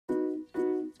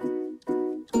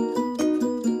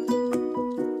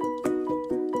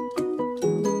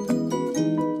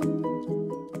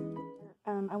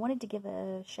give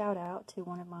a shout out to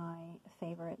one of my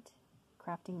favorite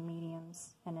crafting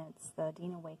mediums, and it's the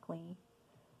Dina Wakley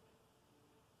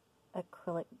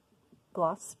Acrylic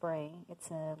Gloss Spray.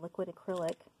 It's a liquid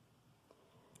acrylic,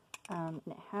 and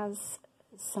it has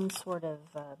some sort of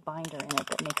binder in it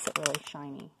that makes it really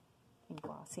shiny and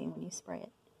glossy when you spray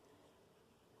it.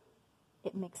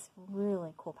 It makes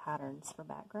really cool patterns for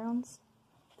backgrounds.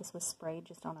 This was sprayed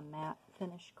just on a matte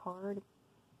finish card,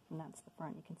 and that's the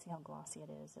front. You can see how glossy it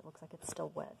is. It looks like it's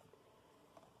still wet.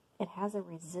 It has a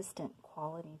resistant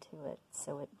quality to it,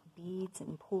 so it beads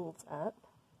and pools up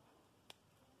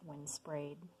when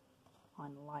sprayed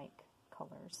on like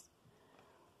colors.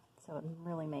 So it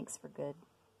really makes for good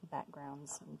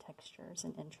backgrounds and textures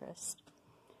and interest.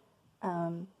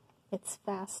 It's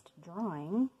fast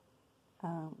drying,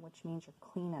 which means your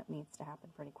cleanup needs to happen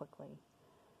pretty quickly.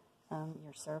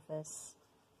 Your surface,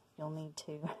 you'll need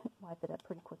to wipe it up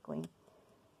pretty quickly,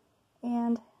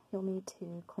 and you'll need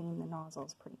to clean the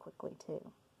nozzles pretty quickly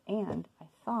too. And I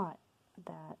thought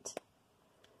that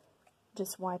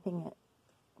just wiping it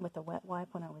with a wet wipe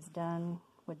when I was done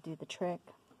would do the trick,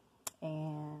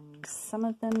 and some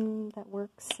of them that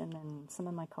works, and then some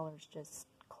of my colors just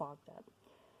clogged up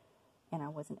and I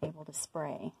wasn't able to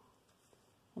spray.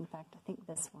 In fact, I think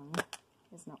this one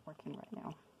is not working right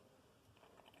now.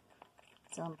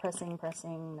 So I'm pressing,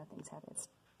 nothing's happening. It's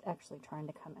actually trying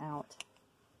to come out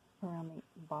around the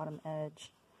bottom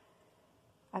edge.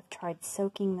 I've tried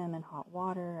soaking them in hot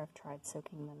water. I've tried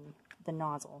soaking them, the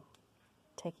nozzle,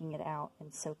 taking it out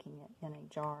and soaking it in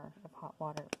a jar of hot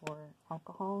water or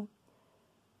alcohol.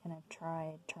 And I've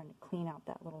tried trying to clean out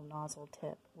that little nozzle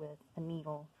tip with a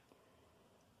needle.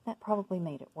 That probably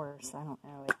made it worse. I don't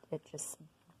know. It just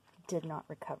did not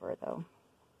recover, though.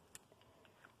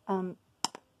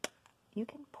 You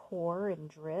can pour and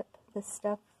drip this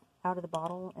stuff out of the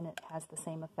bottle, and it has the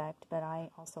same effect, but I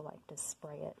also like to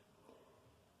spray it.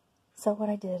 So what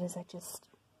I did is I just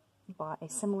bought a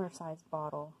similar sized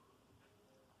bottle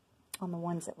on the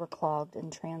ones that were clogged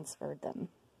and transferred them.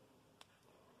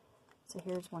 So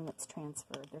here's one that's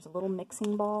transferred. There's a little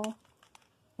mixing ball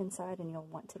inside, and you'll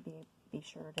want to be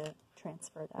sure to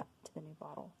transfer that to the new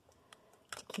bottle.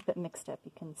 To keep it mixed up,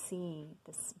 you can see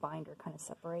this binder kind of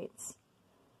separates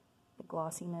the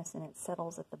glossiness, and it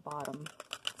settles at the bottom.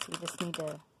 So you just need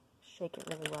to shake it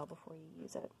really well before you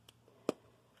use it.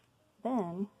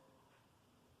 Then,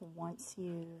 once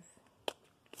you've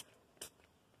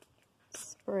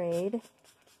sprayed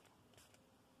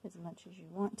as much as you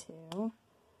want to,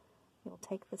 you'll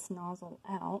take this nozzle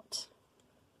out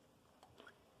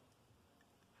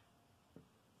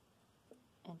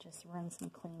and just run some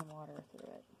clean water through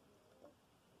it.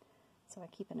 So I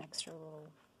keep an extra little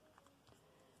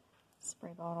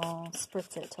spray bottle,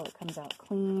 spritz it till it comes out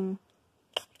clean,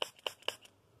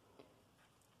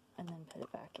 and then put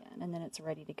it back in, and then it's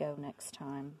ready to go next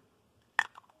time.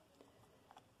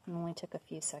 It only took a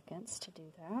few seconds to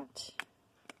do that,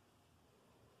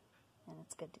 and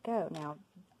it's good to go. Now,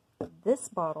 this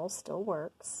bottle still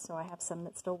works, so I have some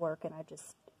that still work, and I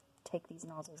just take these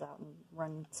nozzles out and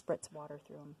run spritz water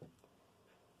through them.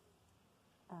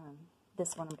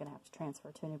 This one I'm going to have to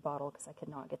transfer to a new bottle because I could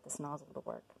not get this nozzle to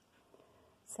work.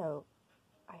 So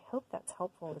I hope that's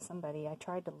helpful to somebody. I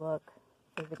tried to look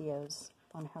for videos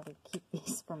on how to keep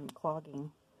these from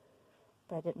clogging,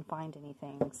 but I didn't find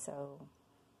anything, so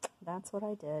that's what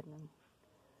I did, and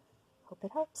hope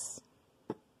it helps.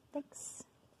 Thanks.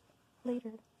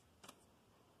 Later.